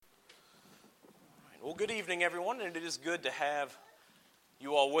Well, good evening, everyone, and it is good to have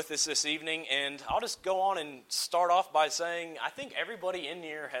you all with us this evening. And I'll just go on and start off by saying I think everybody in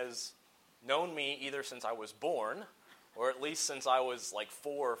here has known me either since I was born or at least since I was like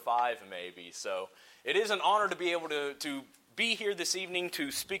 4 or 5 maybe. So it is an honor to be able to be here this evening to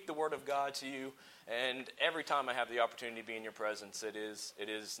speak the Word of God to you. And every time I have the opportunity to be in your presence, it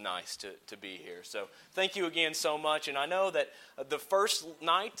is nice to be here. So thank you again so much. And I know that the first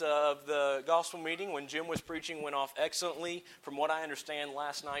night of the gospel meeting when Jim was preaching went off excellently. From what I understand,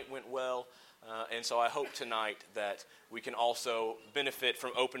 last night went well. And so I hope tonight that we can also benefit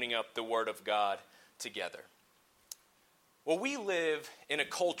from opening up the Word of God together. Well, we live in a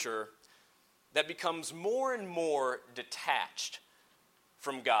culture that becomes more and more detached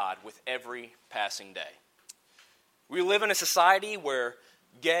from God with every passing day. We live in a society where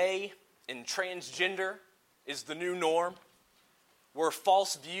gay and transgender is the new norm, where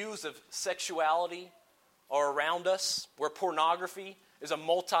false views of sexuality are around us, where pornography is a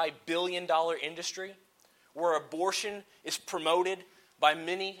multi-billion-dollar industry, where abortion is promoted by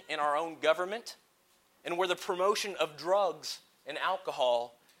many in our own government, and where the promotion of drugs and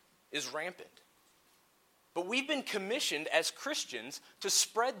alcohol is rampant. But we've been commissioned as Christians to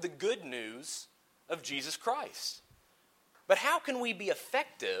spread the good news of Jesus Christ. But how can we be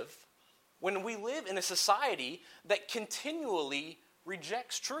effective when we live in a society that continually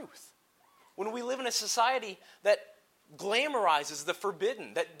rejects truth? When we live in a society that glamorizes the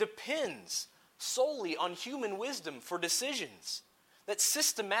forbidden, that depends solely on human wisdom for decisions, that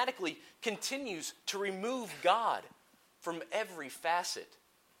systematically continues to remove God from every facet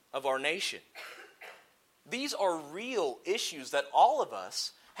of our nation? These are real issues that all of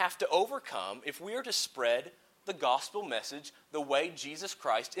us have to overcome if we are to spread the gospel message the way Jesus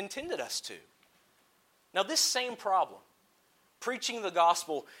Christ intended us to. Now, this same problem, preaching the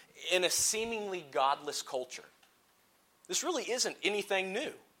gospel in a seemingly godless culture, this really isn't anything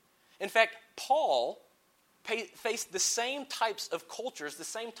new. In fact, Paul faced the same types of cultures, the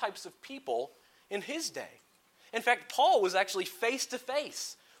same types of people in his day. In fact, Paul was actually face to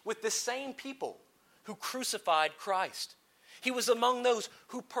face with the same people who crucified Christ. He was among those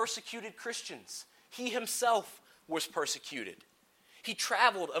who persecuted Christians. He himself was persecuted. He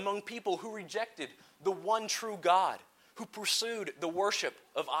traveled among people who rejected the one true God, who pursued the worship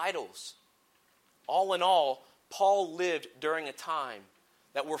of idols. All in all, Paul lived during a time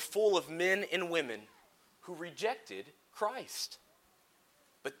that were full of men and women who rejected Christ.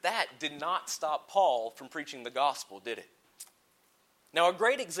 But that did not stop Paul from preaching the gospel, did it? Now, a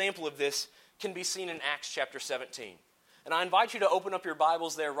great example of this can be seen in Acts chapter 17. And I invite you to open up your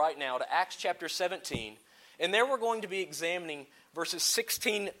Bibles there right now to Acts chapter 17. And there we're going to be examining verses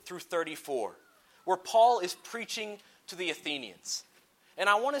 16 through 34, where Paul is preaching to the Athenians. And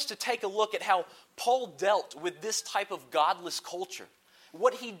I want us to take a look at how Paul dealt with this type of godless culture,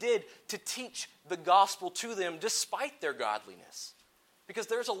 what he did to teach the gospel to them despite their godliness. Because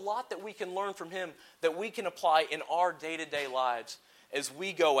there's a lot that we can learn from him that we can apply in our day-to-day lives as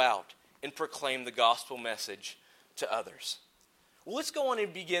we go out and proclaim the gospel message to others. Well, let's go on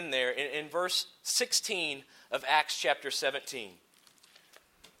and begin there in verse 16 of Acts chapter 17.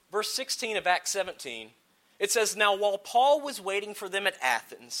 Verse 16 of Acts 17, it says, "Now while Paul was waiting for them at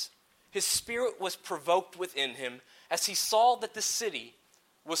Athens, his spirit was provoked within him as he saw that the city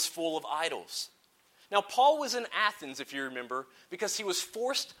was full of idols." Now Paul was in Athens, if you remember, because he was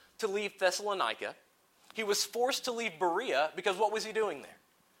forced to leave Thessalonica. He was forced to leave Berea because what was he doing there?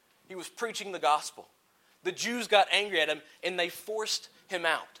 He was preaching the gospel. The Jews got angry at him and they forced him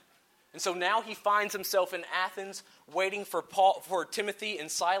out. And so now he finds himself in Athens waiting for Timothy and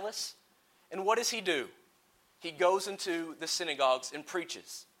Silas. And what does he do? He goes into the synagogues and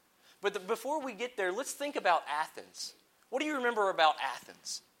preaches. But before we get there, let's think about Athens. What do you remember about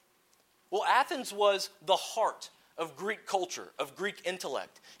Athens? Well, Athens was the heart of Greek culture, of Greek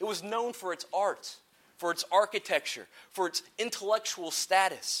intellect. It was known for its art, for its architecture, for its intellectual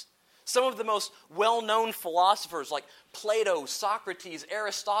status. Some of the most well-known philosophers like Plato, Socrates,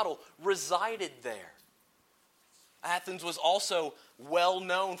 Aristotle resided there. Athens was also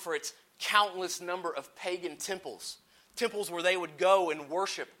well-known for its countless number of pagan temples, temples where they would go and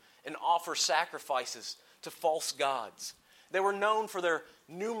worship and offer sacrifices to false gods. They were known for their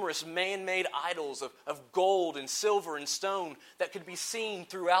numerous man-made idols of gold and silver and stone that could be seen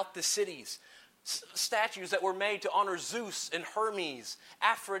throughout the cities. Statues that were made to honor Zeus and Hermes,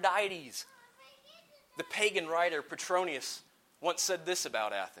 Aphrodite. The pagan writer Petronius once said this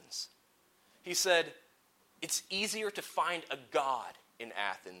about Athens. He said, "It's easier to find a god in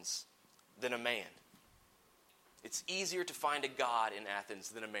Athens than a man." It's easier to find a god in Athens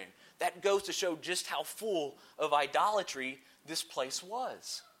than a man. That goes to show just how full of idolatry this place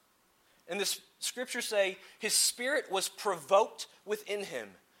was. And the scriptures say his spirit was provoked within him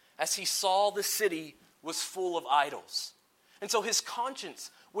as he saw the city was full of idols. And so his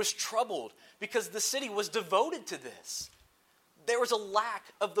conscience was troubled because the city was devoted to this. There was a lack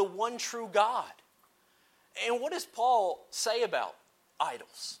of the one true God. And what does Paul say about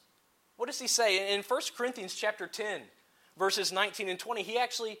idols? What does he say? In 1 Corinthians chapter 10, verses 19 and 20, he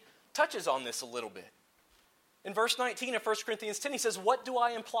actually touches on this a little bit. In verse 19 of 1 Corinthians 10, he says, "What do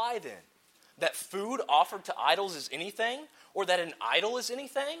I imply then? That food offered to idols is anything? Or that an idol is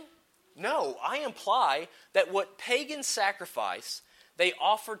anything? No, I imply that what pagans sacrifice, they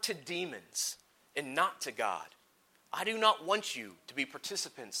offer to demons and not to God. I do not want you to be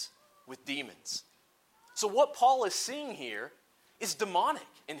participants with demons." So what Paul is seeing here is demonic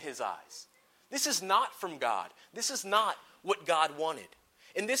in his eyes. This is not from God. This is not what God wanted.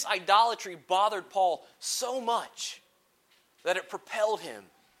 And this idolatry bothered Paul so much that it propelled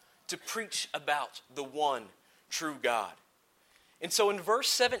him to preach about the one true God. And so in verse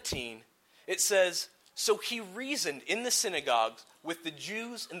 17, it says, "So he reasoned in the synagogues with the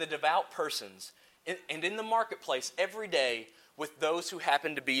Jews and the devout persons, and in the marketplace every day with those who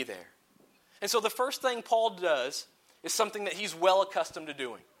happened to be there." And so the first thing Paul does is something that he's well accustomed to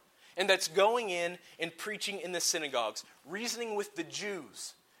doing. And that's going in and preaching in the synagogues, reasoning with the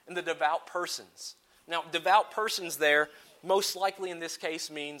Jews and the devout persons. Now, devout persons there, most likely in this case,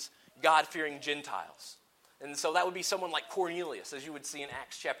 means God-fearing Gentiles. And so that would be someone like Cornelius, as you would see in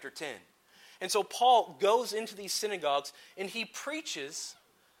Acts chapter 10. And so Paul goes into these synagogues and he preaches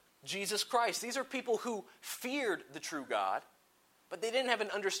Jesus Christ. These are people who feared the true God, but they didn't have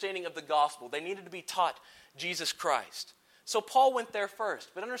an understanding of the gospel. They needed to be taught Jesus Christ. So Paul went there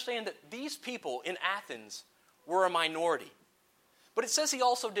first. But understand that these people in Athens were a minority. But it says he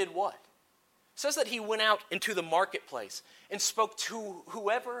also did what? It says that he went out into the marketplace and spoke to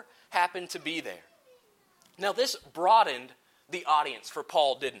whoever happened to be there. Now this broadened the audience for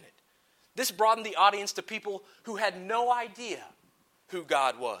Paul, didn't it? This broadened the audience to people who had no idea who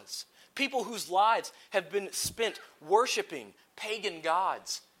God was. People whose lives have been spent worshiping pagan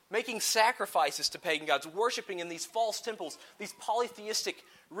gods, making sacrifices to pagan gods, worshiping in these false temples, these polytheistic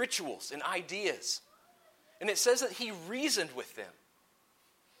rituals and ideas. And it says that he reasoned with them.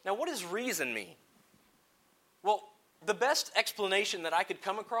 Now, what does reason mean? Well, the best explanation that I could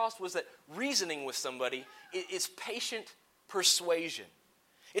come across was that reasoning with somebody is patient persuasion.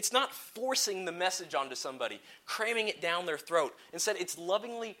 It's not forcing the message onto somebody, cramming it down their throat. Instead, it's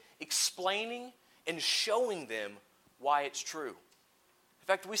lovingly explaining and showing them why it's true. In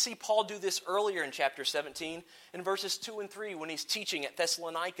fact, we see Paul do this earlier in chapter 17 in verses 2 and 3 when he's teaching at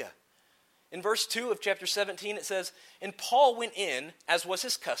Thessalonica. In verse 2 of chapter 17 it says, "And Paul went in, as was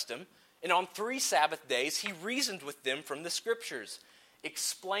his custom, and on 3 Sabbath days he reasoned with them from the Scriptures,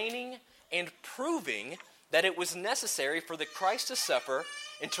 explaining and proving that it was necessary for the Christ to suffer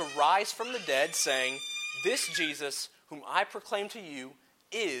and to rise from the dead, saying, 'This Jesus, whom I proclaim to you,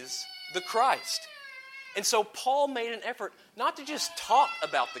 is the Christ.'" And so Paul made an effort not to just talk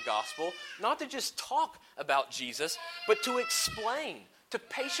about the gospel, not to just talk about Jesus, but to explain, to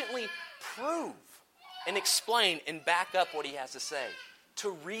patiently prove and explain and back up what he has to say, to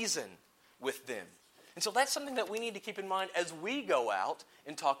reason with them. And so that's something that we need to keep in mind as we go out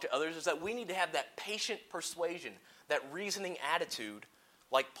and talk to others, is that we need to have that patient persuasion, that reasoning attitude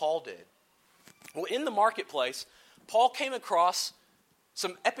like Paul did. Well, in the marketplace, Paul came across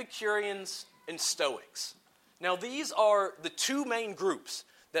some Epicureans and Stoics. Now, these are the two main groups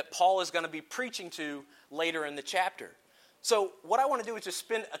that Paul is going to be preaching to later in the chapter. So what I want to do is just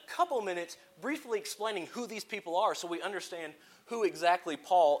spend a couple minutes briefly explaining who these people are so we understand who exactly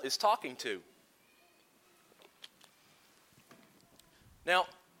Paul is talking to. Now,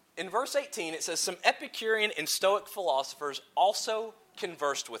 in verse 18, it says, "Some Epicurean and Stoic philosophers also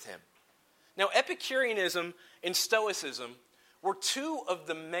conversed with him." Now, Epicureanism and Stoicism were two of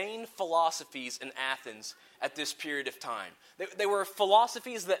the main philosophies in Athens at this period of time. They were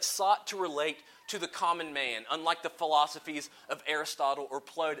philosophies that sought to relate to the common man, unlike the philosophies of Aristotle or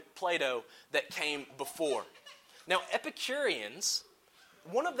Plato that came before. Now, Epicureans,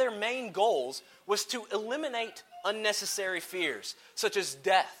 one of their main goals was to eliminate unnecessary fears, such as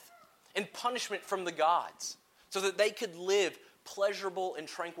death and punishment from the gods, so that they could live pleasurable and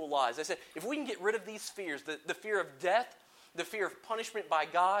tranquil lives. They said, if we can get rid of these fears, the fear of death, the fear of punishment by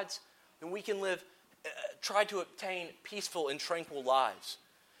gods, then we can live, try to obtain peaceful and tranquil lives.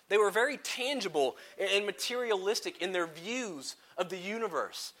 They were very tangible and materialistic in their views of the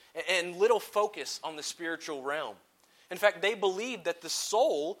universe and little focus on the spiritual realm. In fact, they believed that the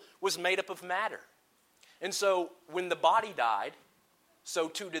soul was made up of matter. And so when the body died, so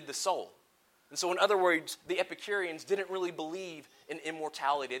too did the soul. And so in other words, the Epicureans didn't really believe in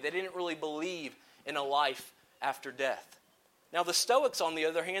immortality. They didn't really believe in a life after death. Now the Stoics, on the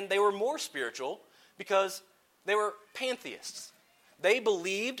other hand, they were more spiritual because they were pantheists. They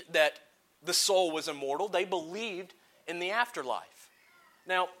believed that the soul was immortal. They believed in the afterlife.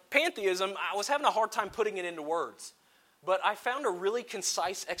 Now, pantheism, I was having a hard time putting it into words, but I found a really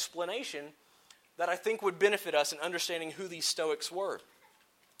concise explanation that I think would benefit us in understanding who these Stoics were.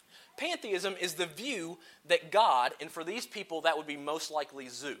 Pantheism is the view that God, and for these people that would be most likely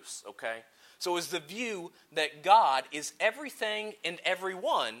Zeus, okay? So it's the view that God is everything and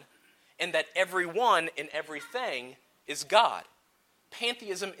everyone, and that everyone and everything is God.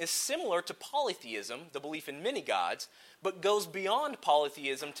 Pantheism is similar to polytheism, the belief in many gods, but goes beyond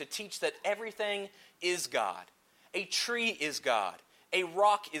polytheism to teach that everything is God. A tree is God. A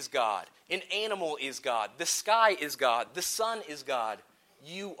rock is God. An animal is God. The sky is God. The sun is God.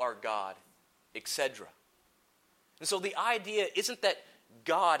 You are God, etc. And so the idea isn't that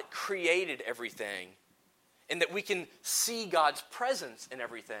God created everything and that we can see God's presence in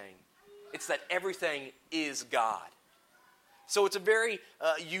everything. It's that everything is God. So it's a very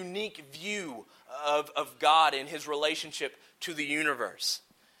unique view of God and his relationship to the universe.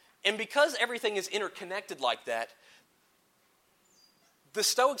 And because everything is interconnected like that, the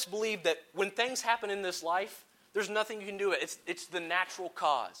Stoics believe that when things happen in this life, there's nothing you can do. It's the natural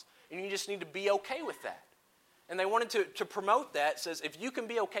cause. And you just need to be okay with that. And they wanted to promote that. It says, if you can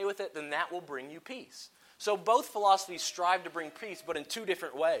be okay with it, then that will bring you peace. So both philosophies strive to bring peace, but in two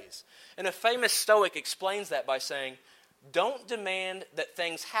different ways. And a famous Stoic explains that by saying, don't demand that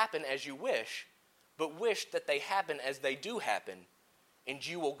things happen as you wish, but wish that they happen as they do happen, and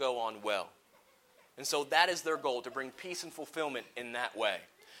you will go on well. And so that is their goal, to bring peace and fulfillment in that way.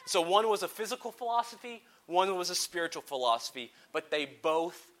 So one was a physical philosophy, one was a spiritual philosophy, but they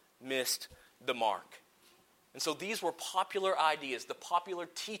both missed the mark. And so these were popular ideas, the popular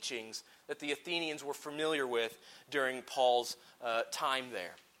teachings that the Athenians were familiar with during Paul's time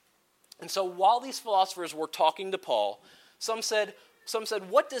there. And so while these philosophers were talking to Paul, some said,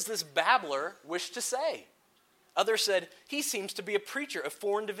 what does this babbler wish to say? Others said, he seems to be a preacher of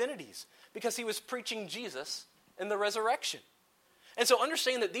foreign divinities because he was preaching Jesus and the resurrection. And so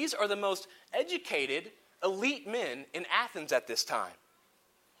understand that these are the most educated, elite men in Athens at this time.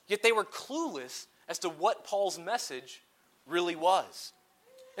 Yet they were clueless as to what Paul's message really was.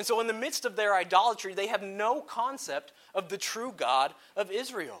 And so in the midst of their idolatry, they have no concept of the true God of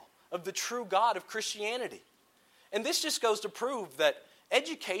Israel, of the true God of Christianity. And this just goes to prove that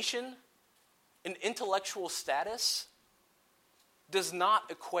education and intellectual status does not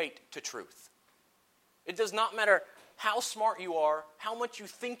equate to truth. It does not matter how smart you are, how much you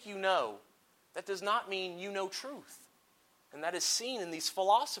think you know. That does not mean you know truth. And that is seen in these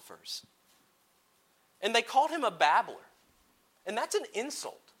philosophers. And they called him a babbler. And that's an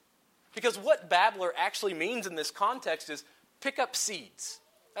insult. Because what babbler actually means in this context is pick up seeds.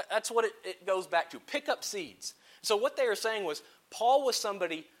 That's what it goes back to. Pick up seeds. So what they are saying was Paul was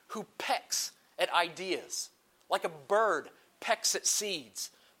somebody who pecks at ideas. Like a bird pecks at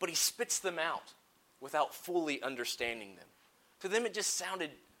seeds, but he spits them out without fully understanding them. To them it just sounded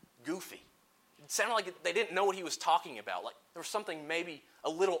goofy. It sounded like they didn't know what he was talking about. Like there was something maybe a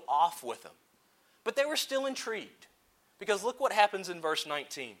little off with them. But they were still intrigued. Because look what happens in verse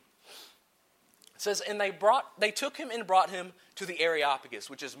 19. It says, and they took him and brought him to the Areopagus,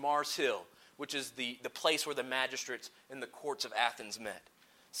 which is Mars Hill, which is the place where the magistrates in the courts of Athens met,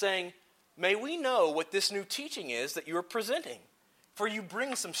 saying, may we know what this new teaching is that you are presenting? For you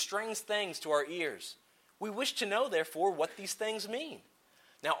bring some strange things to our ears. We wish to know, therefore, what these things mean.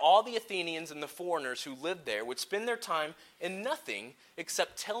 Now all the Athenians and the foreigners who lived there would spend their time in nothing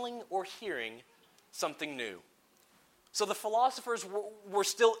except telling or hearing something new. So the philosophers were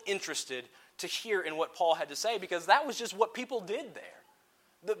still interested to hear in what Paul had to say because that was just what people did there.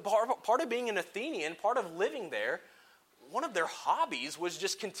 The part of being an Athenian, part of living there, one of their hobbies was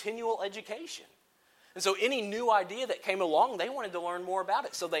just continual education. And so any new idea that came along, they wanted to learn more about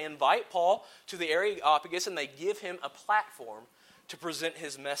it. So they invite Paul to the Areopagus and they give him a platform to present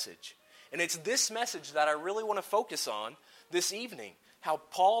his message. And it's this message that I really want to focus on this evening, how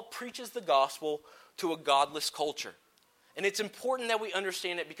Paul preaches the gospel to a godless culture. And it's important that we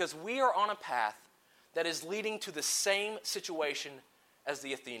understand it because we are on a path that is leading to the same situation as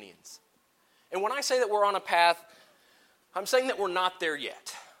the Athenians. And when I say that we're on a path, I'm saying that we're not there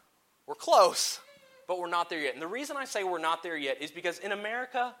yet. We're close, but we're not there yet. And the reason I say we're not there yet is because in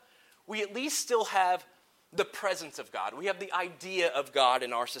America, we at least still have the presence of God. We have the idea of God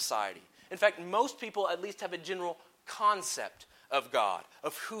in our society. In fact, most people at least have a general concept of God,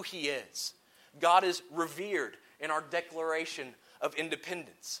 of who He is. God is revered in our Declaration of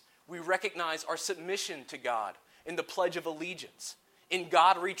Independence. We recognize our submission to God in the Pledge of Allegiance. In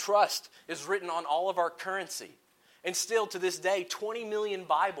God We Trust is written on all of our currency. And still to this day, 20 million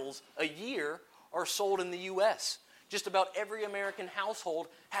Bibles a year are sold in the U.S. Just about every American household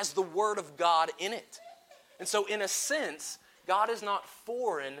has the Word of God in it. And so in a sense, God is not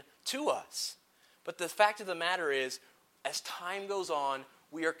foreign to us. But the fact of the matter is, as time goes on,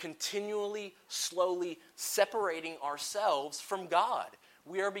 we are continually, slowly separating ourselves from God.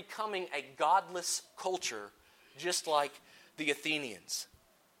 We are becoming a godless culture, just like the Athenians.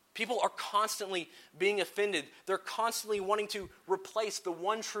 People are constantly being offended. They're constantly wanting to replace the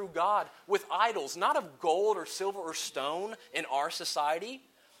one true God with idols, not of gold or silver or stone in our society,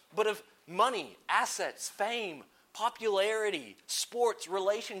 but of money, assets, fame, popularity, sports,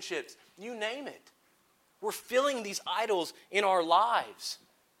 relationships, you name it. We're filling these idols in our lives.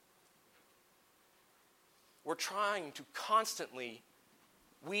 We're trying to constantly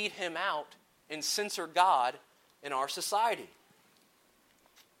weed Him out and censor God in our society.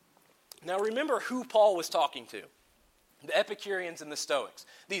 Now remember who Paul was talking to. The Epicureans and the Stoics.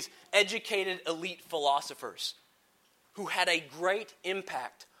 These educated elite philosophers who had a great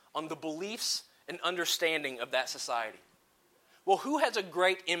impact on the beliefs and understanding of that society. Well, who has a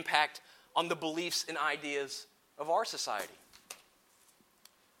great impact on the beliefs and ideas of our society?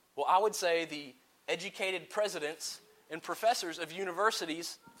 Well, I would say the educated presidents and professors of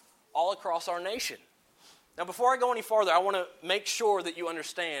universities all across our nation. Now, before I go any farther, I want to make sure that you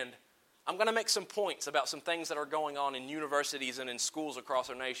understand, I'm going to make some points about some things that are going on in universities and in schools across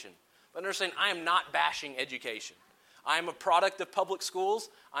our nation. But understand, I am not bashing education. I am a product of public schools.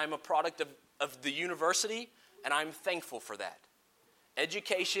 I am a product of the university, and I'm thankful for that.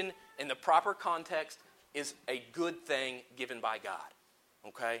 Education in the proper context is a good thing given by God.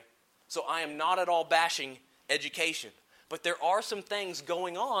 Okay? So I am not at all bashing education. But there are some things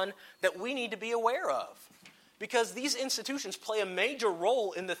going on that we need to be aware of. Because these institutions play a major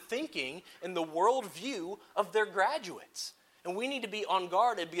role in the thinking and the worldview of their graduates. And we need to be on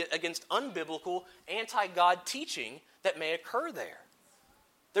guard against unbiblical, anti-God teaching that may occur there.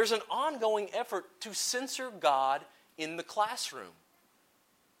 There's an ongoing effort to censor God in the classroom.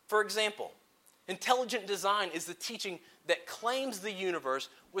 For example, intelligent design is the teaching that claims the universe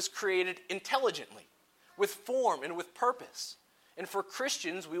was created intelligently, with form and with purpose. And for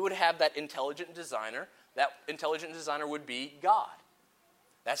Christians, we would have that intelligent designer. That intelligent designer would be God.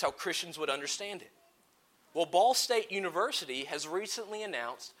 That's how Christians would understand it. Well, Ball State University has recently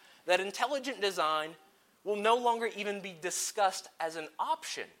announced that intelligent design will no longer even be discussed as an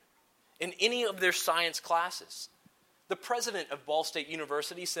option in any of their science classes. The president of Ball State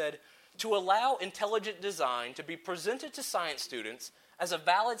University said, to allow intelligent design to be presented to science students as a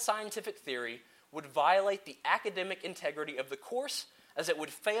valid scientific theory would violate the academic integrity of the course, as it would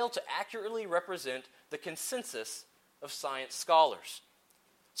fail to accurately represent the consensus of science scholars.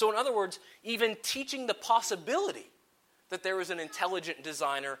 So in other words, even teaching the possibility that there is an intelligent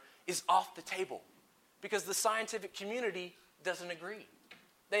designer is off the table because the scientific community doesn't agree.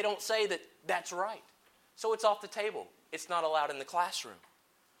 They don't say that that's right. So it's off the table. It's not allowed in the classroom.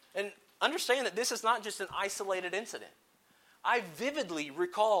 And understand that this is not just an isolated incident. I vividly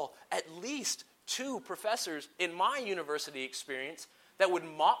recall at least 2 professors in my university experience that would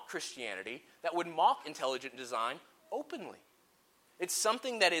mock Christianity, that would mock intelligent design openly. It's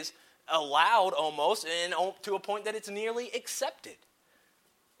something that is allowed almost, and to a point that it's nearly accepted.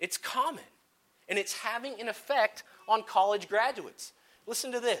 It's common, and it's having an effect on college graduates.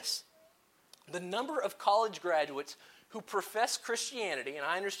 Listen to this. The number of college graduates who profess Christianity, and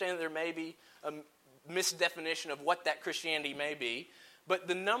I understand that there may be a misdefinition of what that Christianity may be, but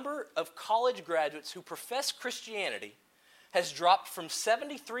the number of college graduates who profess Christianity has dropped from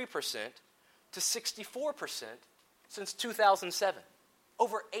 73% to 64% since 2007.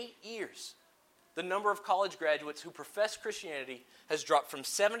 Over 8 years, the number of college graduates who profess Christianity has dropped from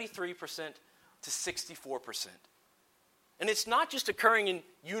 73% to 64%. And it's not just occurring in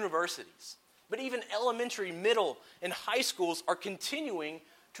universities, but even elementary, middle, and high schools are continuing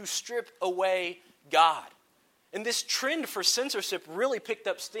to strip away God. And this trend for censorship really picked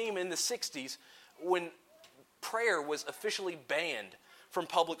up steam in the 60s when prayer was officially banned from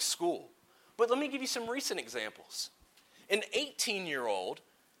public school. But let me give you some recent examples. An 18-year-old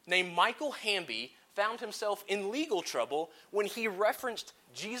named Michael Hamby found himself in legal trouble when he referenced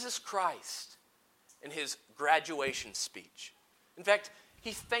Jesus Christ in his graduation speech. In fact,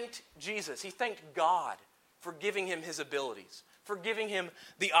 he thanked Jesus, he thanked God for giving him his abilities, for giving him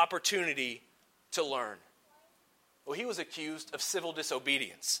the opportunity to learn. Well, he was accused of civil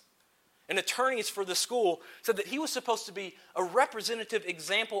disobedience. And attorneys for the school said that he was supposed to be a representative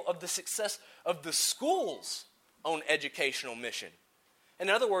example of the success of the school's own educational mission. In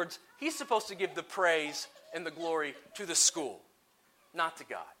other words, he's supposed to give the praise and the glory to the school, not to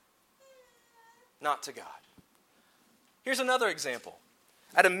God. Not to God. Here's another example.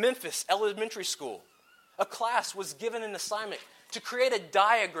 At a Memphis elementary school, a class was given an assignment to create a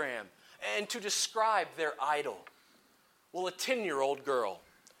diagram and to describe their idol. Well, a 10-year-old girl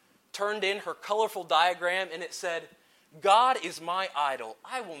turned in her colorful diagram and it said, "God is my idol.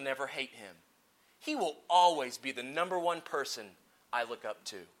 I will never hate him. He will always be the number one person I look up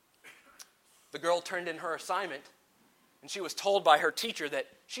to." The girl turned in her assignment and she was told by her teacher that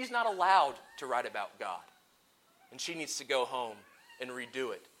she's not allowed to write about God. And she needs to go home and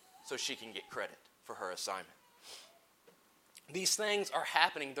redo it so she can get credit for her assignment. These things are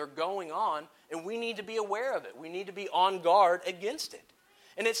happening, they're going on, and we need to be aware of it. We need to be on guard against it.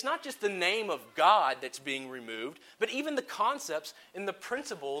 And it's not just the name of God that's being removed, but even the concepts and the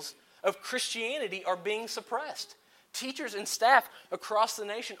principles of Christianity are being suppressed. Teachers and staff across the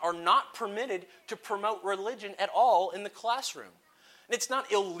nation are not permitted to promote religion at all in the classroom. And it's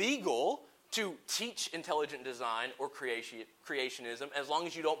not illegal to teach intelligent design or creationism as long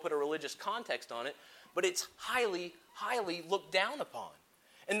as you don't put a religious context on it, but it's highly, highly looked down upon.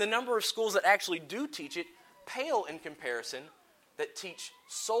 And the number of schools that actually do teach it pale in comparison that teach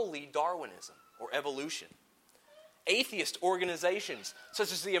solely Darwinism or evolution. Atheist organizations,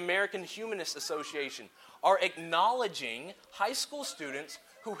 such as the American Humanist Association, are acknowledging high school students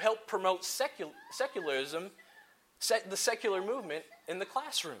who help promote secularism, the secular movement in the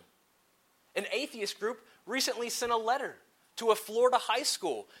classroom. An atheist group recently sent a letter to a Florida high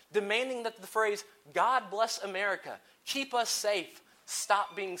school demanding that the phrase, "God bless America, keep us safe,"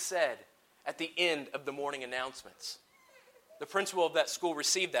 stop being said at the end of the morning announcements. The principal of that school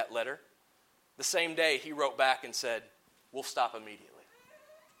received that letter. The same day, he wrote back and said, "We'll stop immediately."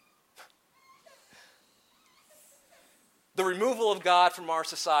 The removal of God from our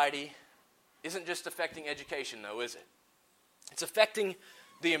society isn't just affecting education, though, is it? It's affecting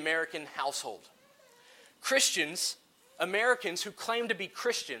the American household. Americans who claim to be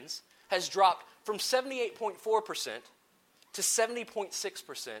Christians, has dropped from 78.4% to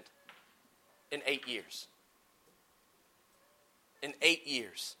 70.6% in 8 years. In 8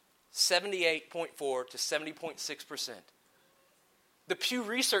 years. 78.4 to 70.6%. The Pew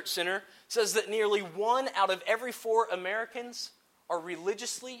Research Center says that nearly 1 out of every 4 Americans are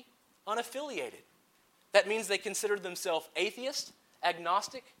religiously unaffiliated. That means they consider themselves atheist,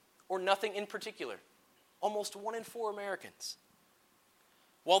 agnostic, or nothing in particular. Almost 1 in 4 Americans.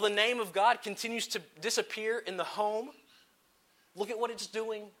 While the name of God continues to disappear in the home, look at what it's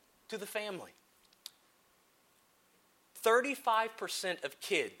doing to the family. 35% of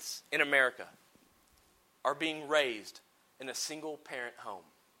kids in America are being raised in a single-parent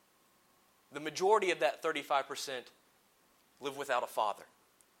home. The majority of that 35% live without a father.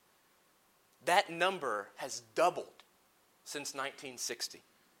 That number has doubled since 1960.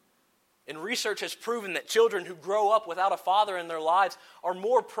 And research has proven that children who grow up without a father in their lives are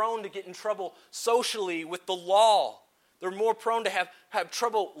more prone to get in trouble socially with the law. They're more prone to have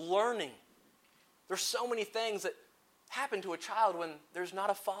trouble learning. There's so many things that happen to a child when there's not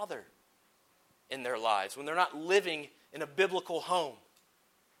a father in their lives, when they're not living in a biblical home.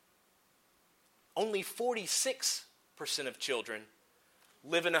 Only 46% of children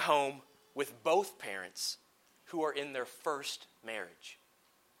live in a home with both parents who are in their first marriage.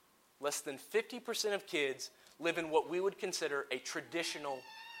 Less than 50% of kids live in what we would consider a traditional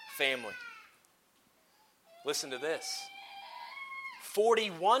family. Listen to this.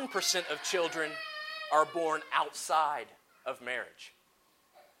 41% of children are born outside of marriage.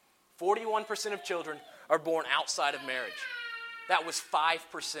 41% of children are born outside of marriage. That was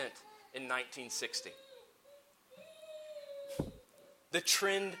 5% in 1960. The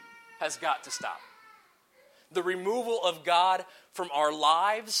trend has got to stop. The removal of God from our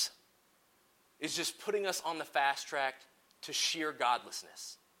lives is just putting us on the fast track to sheer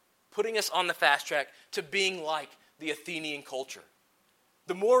godlessness. Putting us on the fast track to being like the Athenian culture.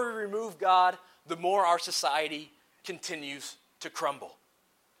 The more we remove God, the more our society continues to crumble.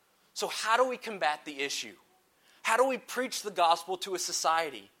 So how do we combat the issue? How do we preach the gospel to a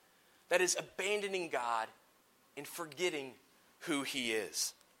society that is abandoning God and forgetting who He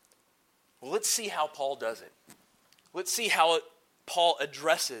is? Well, let's see how Paul does it. Let's see how Paul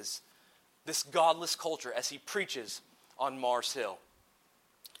addresses this godless culture as he preaches on Mars Hill.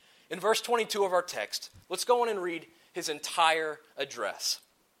 In verse 22 of our text, let's go on and read his entire address.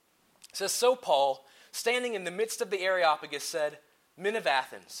 It says, "So Paul, standing in the midst of the Areopagus, said, 'Men of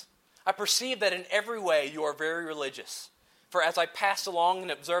Athens, I perceive that in every way you are very religious. For as I passed along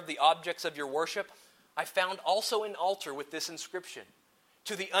and observed the objects of your worship, I found also an altar with this inscription,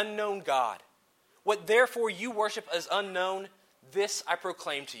 To the unknown God. What therefore you worship as unknown, this I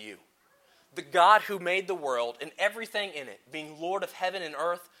proclaim to you. The God who made the world and everything in it, being Lord of heaven and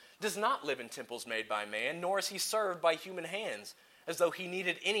earth, does not live in temples made by man, nor is he served by human hands, as though he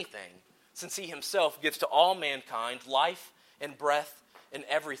needed anything, since he himself gives to all mankind life and breath and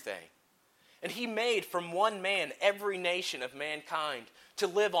everything. And he made from one man every nation of mankind to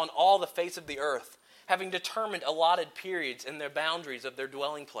live on all the face of the earth, having determined allotted periods and the boundaries of their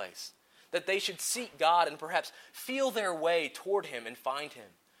dwelling place, that they should seek God and perhaps feel their way toward him and find him.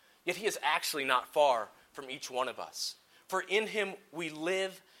 Yet he is actually not far from each one of us. For in him we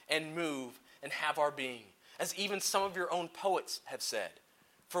live and move and have our being, as even some of your own poets have said,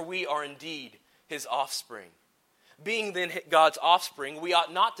 for we are indeed his offspring. Being then God's offspring, we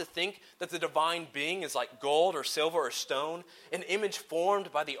ought not to think that the divine being is like gold or silver or stone, an image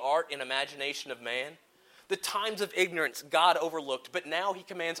formed by the art and imagination of man. The times of ignorance God overlooked, but now he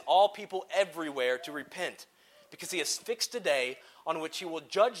commands all people everywhere to repent, because he has fixed a day on which he will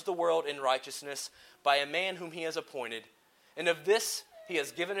judge the world in righteousness by a man whom he has appointed. And of this he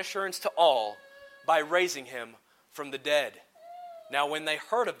has given assurance to all by raising him from the dead. Now when they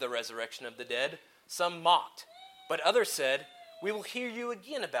heard of the resurrection of the dead, some mocked, but others said, we will hear you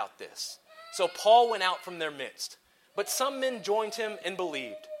again about this. So Paul went out from their midst. But some men joined him and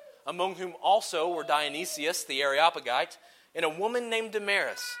believed, among whom also were Dionysius the Areopagite, and a woman named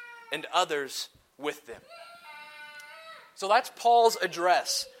Damaris, and others with them. So that's Paul's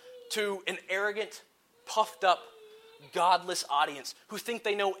address to an arrogant, puffed up, godless audience who think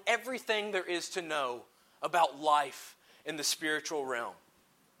they know everything there is to know about life in the spiritual realm.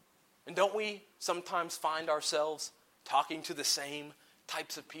 And don't we sometimes find ourselves talking to the same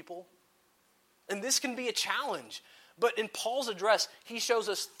types of people? And this can be a challenge. But in Paul's address, he shows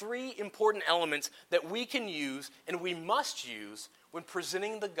us three important elements that we can use and we must use when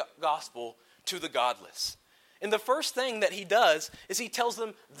presenting the gospel to the godless. And the first thing that he does is he tells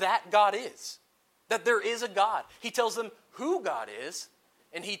them that God is, that there is a God. He tells them who God is,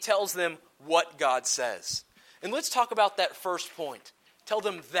 and he tells them what God says. And let's talk about that first point. Tell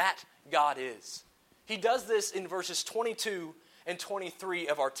them that God is. He does this in verses 22 and 23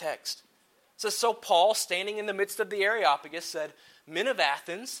 of our text. It says, so Paul, standing in the midst of the Areopagus, said, Men of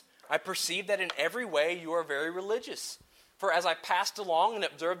Athens, I perceive that in every way you are very religious. For as I passed along and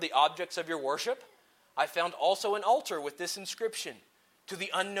observed the objects of your worship, I found also an altar with this inscription, To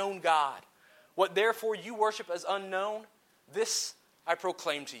the unknown God. What therefore you worship as unknown, this I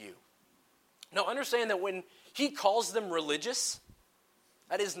proclaim to you. Now understand that when he calls them religious,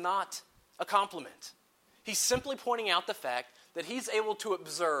 that is not a compliment. He's simply pointing out the fact that he's able to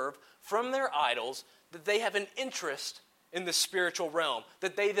observe from their idols that they have an interest in the spiritual realm,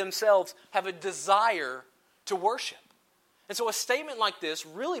 that they themselves have a desire to worship. And so a statement like this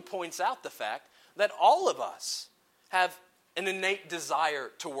really points out the fact that all of us have an innate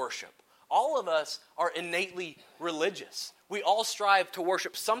desire to worship. All of us are innately religious. We all strive to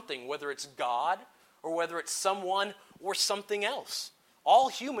worship something, whether it's God or whether it's someone or something else. All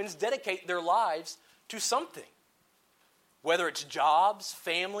humans dedicate their lives to something. Whether it's jobs,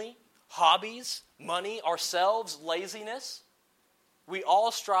 family, hobbies, money, ourselves, laziness, we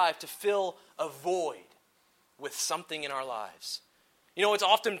all strive to fill a void with something in our lives. You know, it's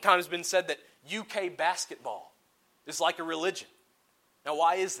oftentimes been said that UK basketball is like a religion. Now,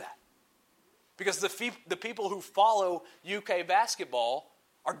 why is that? Because the people who follow UK basketball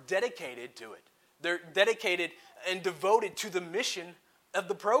are dedicated to it. They're dedicated and devoted to the mission of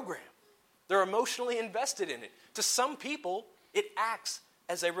the program. They're emotionally invested in it. To some people, it acts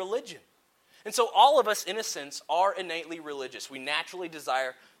as a religion. And so all of us, in a sense, are innately religious. We naturally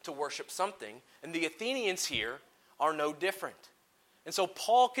desire to worship something, and the Athenians here are no different. And so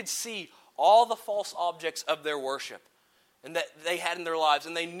Paul could see all the false objects of their worship and that they had in their lives,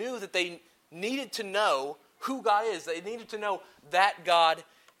 and they knew that they needed to know who God is. They needed to know that God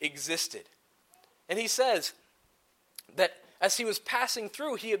existed. And he says that as he was passing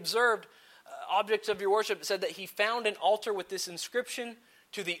through, he observed objects of your worship. It said that he found an altar with this inscription,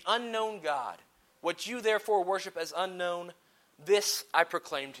 To the unknown God. What you therefore worship as unknown, this I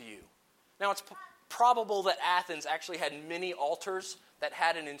proclaim to you. Now it's probable that Athens actually had many altars that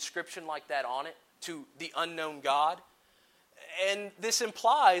had an inscription like that on it, to the unknown God. And this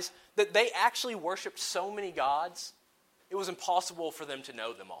implies that they actually worshiped so many gods, it was impossible for them to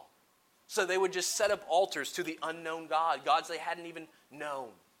know them all. So they would just set up altars to the unknown God, gods they hadn't even known,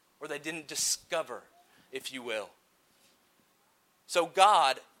 or they didn't discover, if you will. So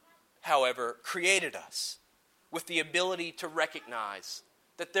God, however, created us with the ability to recognize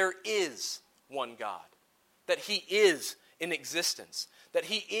that there is one God, that He is in existence, that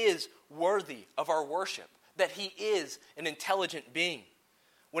He is worthy of our worship, that He is an intelligent being.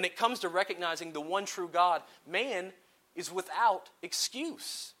 When it comes to recognizing the one true God, man is without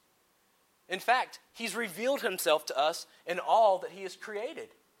excuse. In fact, He's revealed Himself to us in all that He has created.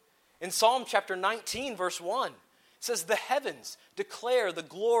 In Psalm chapter 19, verse 1, it says, "The heavens declare the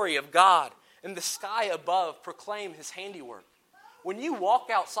glory of God, and the sky above proclaim His handiwork." When you walk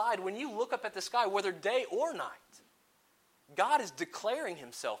outside, when you look up at the sky, whether day or night, God is declaring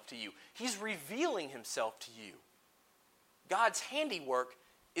Himself to you. He's revealing Himself to you. God's handiwork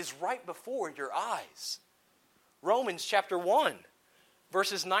is right before your eyes. Romans chapter 1,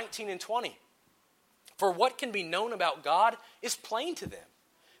 verses 19 and 20. "For what can be known about God is plain to them,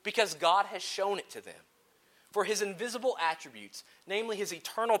 because God has shown it to them. For His invisible attributes, namely His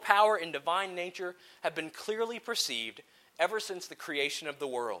eternal power and divine nature, have been clearly perceived ever since the creation of the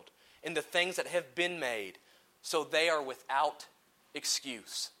world, in the things that have been made, so they are without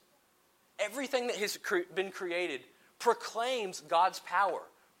excuse." Everything that has been created proclaims God's power,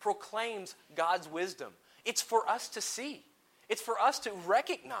 proclaims God's wisdom. It's for us to see. It's for us to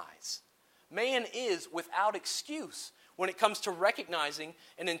recognize. Man is without excuse when it comes to recognizing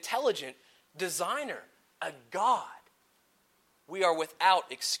an intelligent designer, a God. We are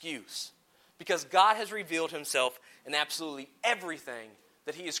without excuse because God has revealed Himself in absolutely everything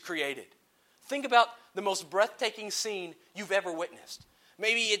that He has created. Think about the most breathtaking scene you've ever witnessed.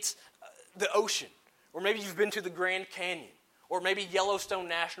 Maybe it's the ocean, or maybe you've been to the Grand Canyon, or maybe Yellowstone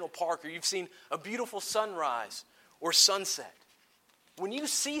National Park, or you've seen a beautiful sunrise or sunset. When you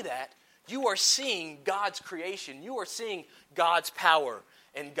see that, you are seeing God's creation. You are seeing God's power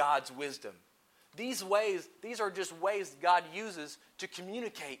and God's wisdom. These are just ways God uses to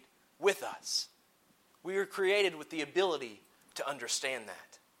communicate with us. We are created with the ability to understand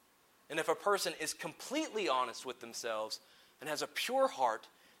that. And if a person is completely honest with themselves and has a pure heart,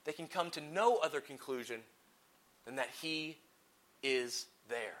 they can come to no other conclusion than that He is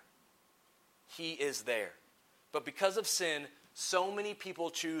there. He is there. But because of sin, so many people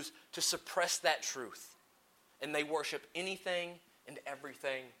choose to suppress that truth, and they worship anything and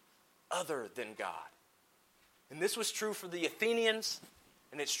everything other than God. And this was true for the Athenians,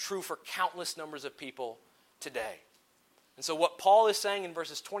 and it's true for countless numbers of people today. And so what Paul is saying in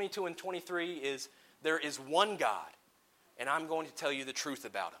verses 22 and 23 is, there is one God, and I'm going to tell you the truth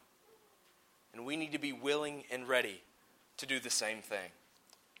about Him. And we need to be willing and ready to do the same thing.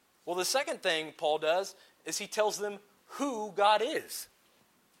 Well, the second thing Paul does is he tells them who God is.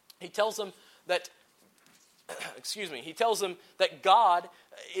 He tells them that, he tells them that God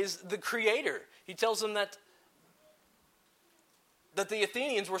is the creator. He tells them that the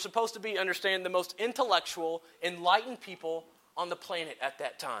Athenians were supposed to be, understand, the most intellectual, enlightened people on the planet at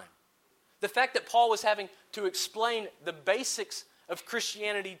that time. The fact that Paul was having to explain the basics of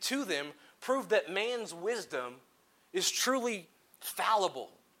Christianity to them proved that man's wisdom is truly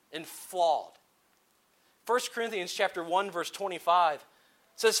fallible and flawed. 1 Corinthians chapter 1, verse 25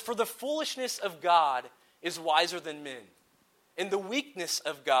 says, "For the foolishness of God is wiser than men, and the weakness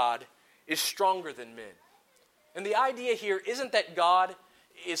of God is stronger than men." And the idea here isn't that God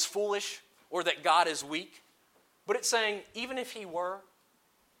is foolish or that God is weak, but it's saying even if He were,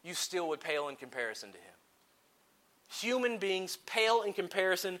 you still would pale in comparison to Him. Human beings pale in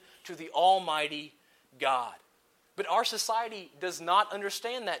comparison to the Almighty God. But our society does not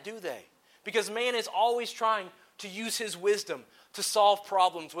understand that, do they? Because man is always trying to use his wisdom to solve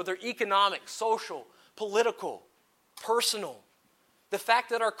problems, whether economic, social, political, personal. The fact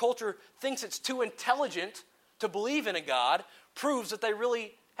that our culture thinks it's too intelligent to believe in a God proves that they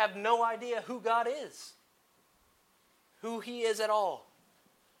really have no idea who God is, who He is at all.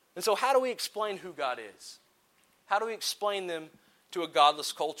 And so how do we explain who God is? How do we explain them to a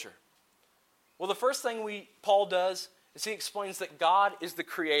godless culture? Well, the first thing Paul does is he explains that God is the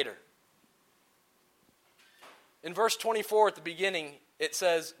creator. In verse 24 at the beginning, it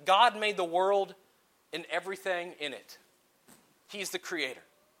says, God made the world and everything in it. He's the creator.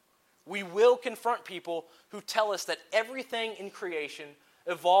 We will confront people who tell us that everything in creation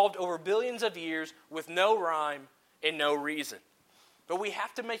evolved over billions of years with no rhyme and no reason. But we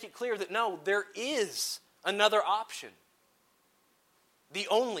have to make it clear that no, there is another option. the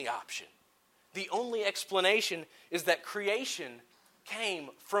only option. The only explanation is that creation came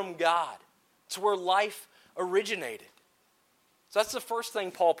from God. It's where life originated. So that's the first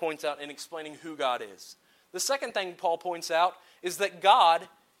thing Paul points out in explaining who God is. The second thing Paul points out is that God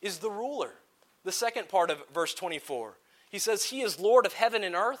is the ruler. The second part of verse 24. He says, He is Lord of heaven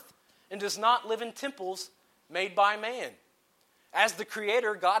and earth and does not live in temples made by man. As the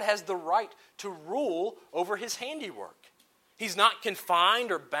Creator, God has the right to rule over His handiwork. He's not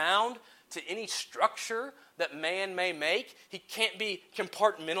confined or bound to any structure that man may make. He can't be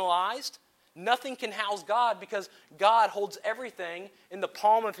compartmentalized. Nothing can house God because God holds everything in the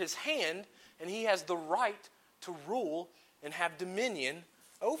palm of His hand, and He has the right to rule and have dominion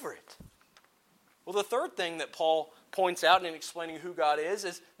over it. Well, the third thing that Paul points out in explaining who God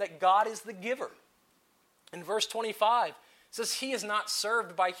is that God is the giver. In verse 25, it says, He is not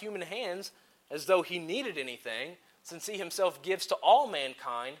served by human hands as though He needed anything, since He Himself gives to all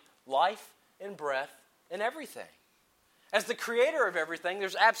mankind life and breath and everything. As the Creator of everything,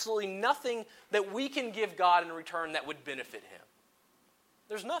 there's absolutely nothing that we can give God in return that would benefit Him.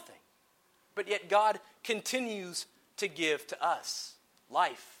 There's nothing. But yet God continues to give to us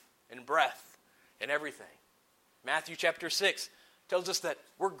life and breath and everything. Matthew chapter 6 tells us that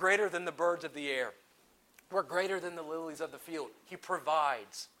we're greater than the birds of the air. We're greater than the lilies of the field. He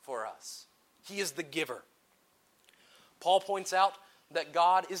provides for us. He is the giver. Paul points out that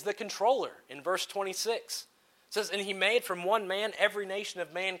God is the controller in verse 26. It says, And He made from one man every nation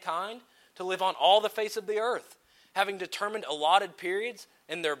of mankind to live on all the face of the earth, having determined allotted periods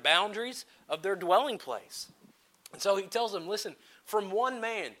and their boundaries of their dwelling place. And so He tells them, listen, from one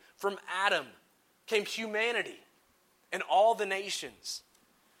man, from Adam, came humanity and all the nations.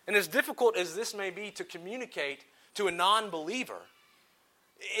 And as difficult as this may be to communicate to a non-believer,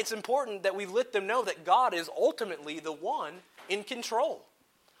 it's important that we let them know that God is ultimately the one in control.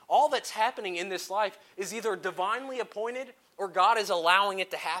 All that's happening in this life is either divinely appointed or God is allowing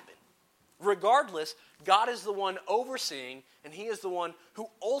it to happen. Regardless, God is the one overseeing, and He is the one who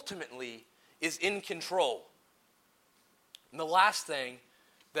ultimately is in control. And the last thing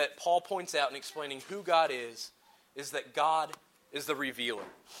that Paul points out in explaining who God is that God is the revealer.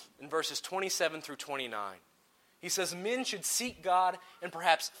 In verses 27 through 29, he says, Men should seek God and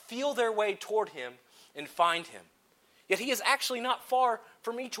perhaps feel their way toward Him and find Him. Yet He is actually not far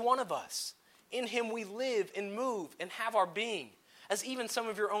from each one of us. In Him we live and move and have our being, as even some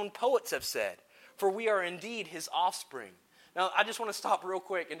of your own poets have said, for we are indeed His offspring. Now, I just want to stop real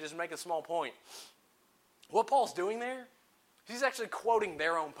quick and just make a small point. What Paul's doing there, he's actually quoting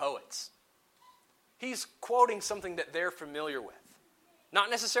their own poets. He's quoting something that they're familiar with. Not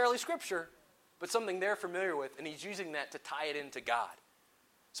necessarily Scripture, but something they're familiar with, and he's using that to tie it into God.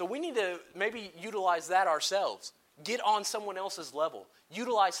 So we need to maybe utilize that ourselves. Get on someone else's level.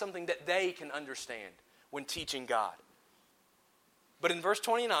 Utilize something that they can understand when teaching God. But in verse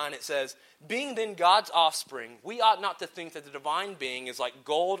 29 it says, Being then God's offspring, we ought not to think that the divine being is like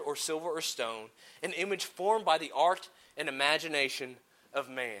gold or silver or stone, an image formed by the art and imagination of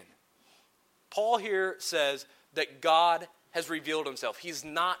man. Paul here says that God has revealed Himself. He's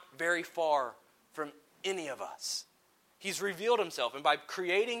not very far from any of us. He's revealed Himself, and by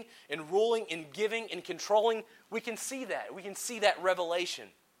creating and ruling and giving and controlling, we can see that. We can see that revelation.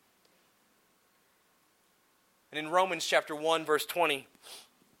 And in Romans chapter 1, verse 20, it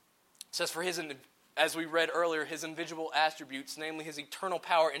says, For His, as we read earlier, His invisible attributes, namely His eternal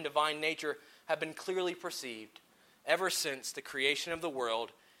power and divine nature, have been clearly perceived ever since the creation of the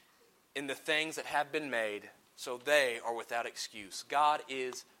world in the things that have been made, so they are without excuse. God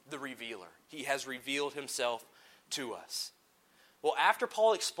is the revealer. He has revealed Himself to us. Well, after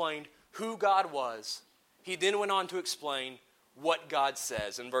Paul explained who God was, he then went on to explain what God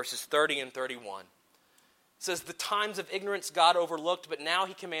says in verses 30 and 31. It says, The times of ignorance God overlooked, but now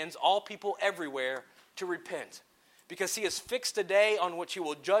He commands all people everywhere to repent, because He has fixed a day on which He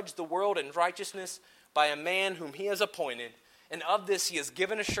will judge the world in righteousness by a man whom He has appointed, and of this He has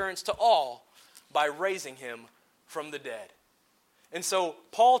given assurance to all by raising Him from the dead. And so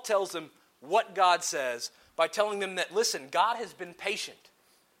Paul tells them what God says by telling them that, listen, God has been patient,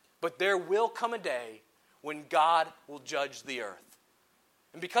 but there will come a day when God will judge the earth.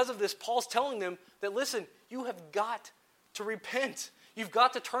 And because of this, Paul's telling them that, listen, you have got to repent. You've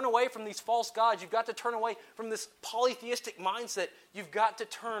got to turn away from these false gods. You've got to turn away from this polytheistic mindset. You've got to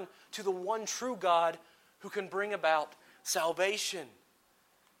turn to the one true God who can bring about salvation.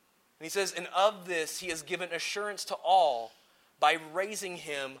 And he says, and of this He has given assurance to all by raising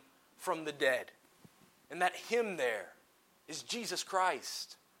Him from the dead. And that Him there is Jesus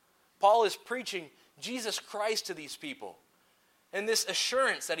Christ. Paul is preaching Jesus Christ to these people. And this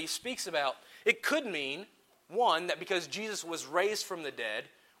assurance that he speaks about, it could mean, one, that because Jesus was raised from the dead,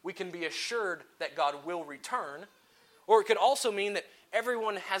 we can be assured that God will return. Or it could also mean that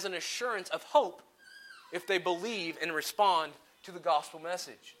everyone has an assurance of hope if they believe and respond to the gospel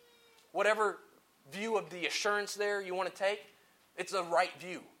message. Whatever view of the assurance there you want to take, it's a right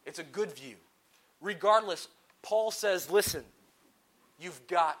view. It's a good view. Regardless, Paul says, listen, you've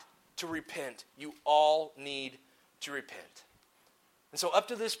got to repent. You all need to repent. And so up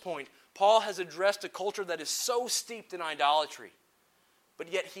to this point, Paul has addressed a culture that is so steeped in idolatry,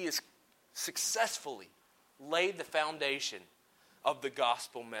 but yet he has successfully laid the foundation of the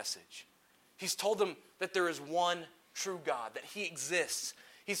gospel message. He's told them that there is one true God, that he exists.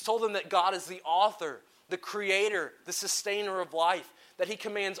 He's told them that God is the author, the creator, the sustainer of life, that he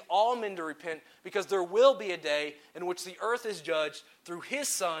commands all men to repent because there will be a day in which the earth is judged through his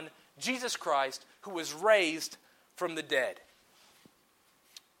Son, Jesus Christ, who was raised from the dead.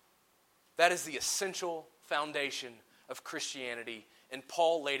 That is the essential foundation of Christianity, and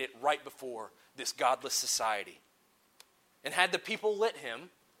Paul laid it right before this godless society. And had the people lit him,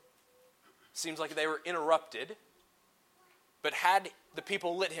 seems like they were interrupted, but had the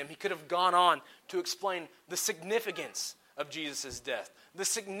people lit him, he could have gone on to explain the significance of Jesus' death, the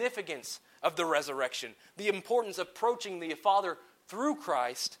significance of the resurrection, the importance of approaching the Father through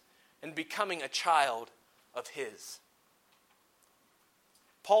Christ and becoming a child of his.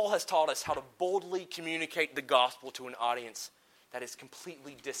 Paul has taught us how to boldly communicate the gospel to an audience that is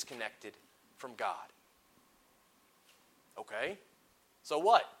completely disconnected from God. Okay, so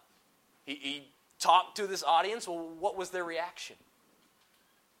what? He talked to this audience. Well, what was their reaction?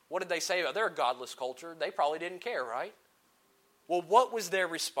 What did they say about their godless culture? They probably didn't care, right? Well, what was their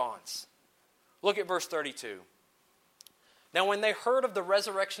response? Look at verse 32. Now, when they heard of the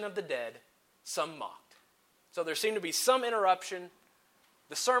resurrection of the dead, some mocked. So there seemed to be some interruption.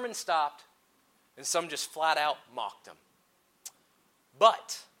 The sermon stopped, and some just flat out mocked him.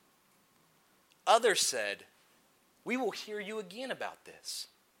 But others said, we will hear you again about this.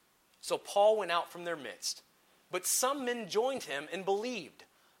 So Paul went out from their midst. But some men joined him and believed,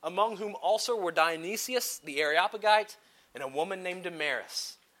 among whom also were Dionysius the Areopagite and a woman named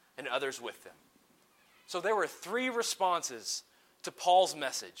Damaris, and others with them. So there were three responses to Paul's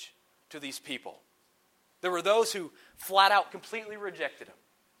message to these people. There were those who flat out completely rejected him.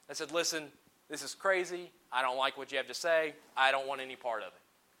 They said, listen, this is crazy. I don't like what you have to say. I don't want any part of it.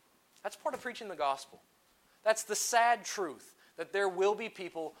 That's part of preaching the gospel. That's the sad truth, that there will be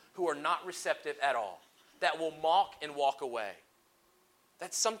people who are not receptive at all, that will mock and walk away.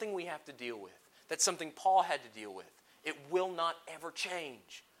 That's something we have to deal with. That's something Paul had to deal with. It will not ever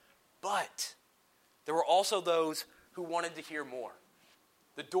change. But there were also those who wanted to hear more.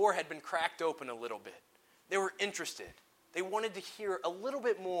 The door had been cracked open a little bit. They were interested. They wanted to hear a little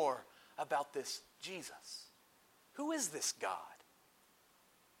bit more about this Jesus. Who is this God?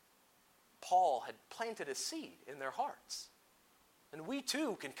 Paul had planted a seed in their hearts. And we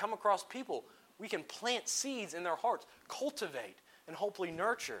too can come across people. We can plant seeds in their hearts, cultivate, and hopefully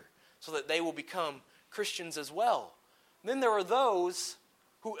nurture so that they will become Christians as well. And then there are those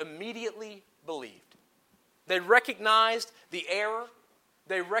who immediately believed. They recognized the error.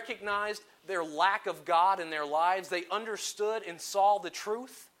 They recognized their lack of God in their lives. They understood and saw the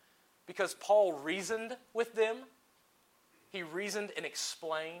truth because Paul reasoned with them. He reasoned and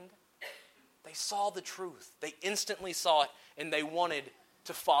explained. They saw the truth. They instantly saw it, and they wanted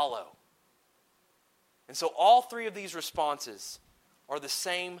to follow. And so all three of these responses are the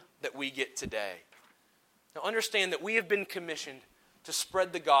same that we get today. Now understand that we have been commissioned to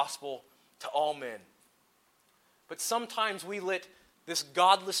spread the gospel to all men. But sometimes we let this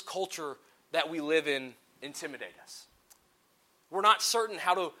godless culture that we live in intimidate us. We're not certain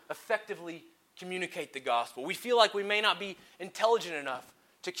how to effectively communicate the gospel. We feel like we may not be intelligent enough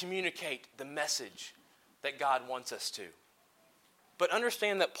to communicate the message that God wants us to. But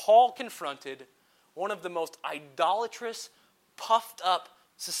understand that Paul confronted one of the most idolatrous, puffed up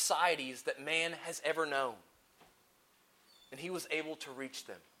societies that man has ever known. And he was able to reach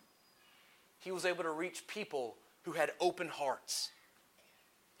them. He was able to reach people who had open hearts.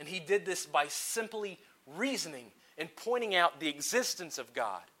 And he did this by simply reasoning and pointing out the existence of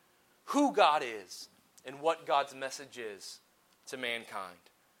God, who God is, and what God's message is to mankind.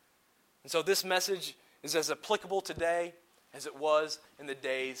 And so this message is as applicable today as it was in the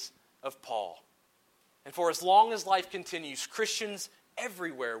days of Paul. And for as long as life continues, Christians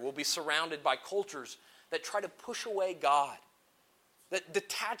everywhere will be surrounded by cultures that try to push away God, that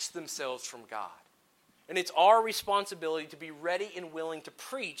detach themselves from God. And it's our responsibility to be ready and willing to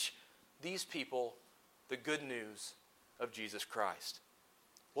preach these people the good news of Jesus Christ.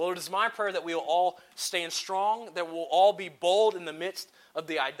 Well, it is my prayer that we will all stand strong, that we'll all be bold in the midst of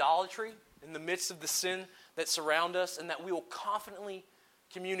the idolatry, in the midst of the sin that surround us, and that we will confidently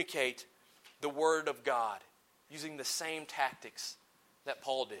communicate the Word of God using the same tactics that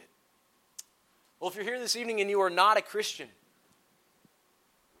Paul did. Well, if you're here this evening and you are not a Christian,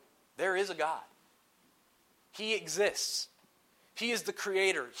 there is a God. He exists. He is the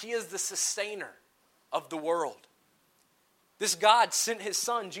creator. He is the sustainer of the world. This God sent His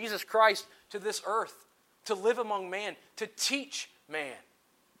Son, Jesus Christ, to this earth to live among man, to teach man.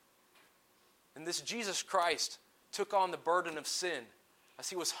 And this Jesus Christ took on the burden of sin as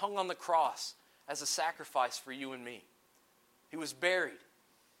He was hung on the cross as a sacrifice for you and me. He was buried,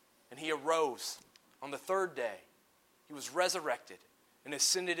 and He arose on the third day. He was resurrected and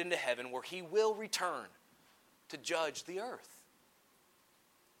ascended into heaven, where He will return to judge the earth.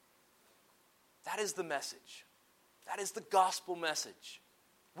 That is the message. That is the gospel message.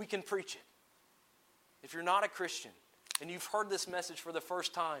 We can preach it. If you're not a Christian and you've heard this message for the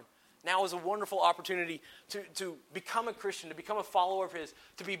first time, now is a wonderful opportunity to become a Christian, to become a follower of His,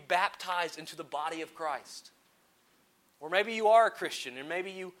 to be baptized into the body of Christ. Or maybe you are a Christian, and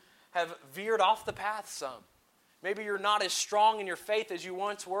maybe you have veered off the path some. Maybe you're not as strong in your faith as you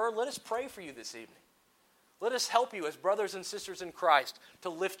once were. Let us pray for you this evening. Let us help you as brothers and sisters in Christ to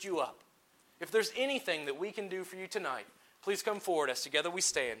lift you up. If there's anything that we can do for you tonight, please come forward as together we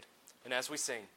stand and as we sing.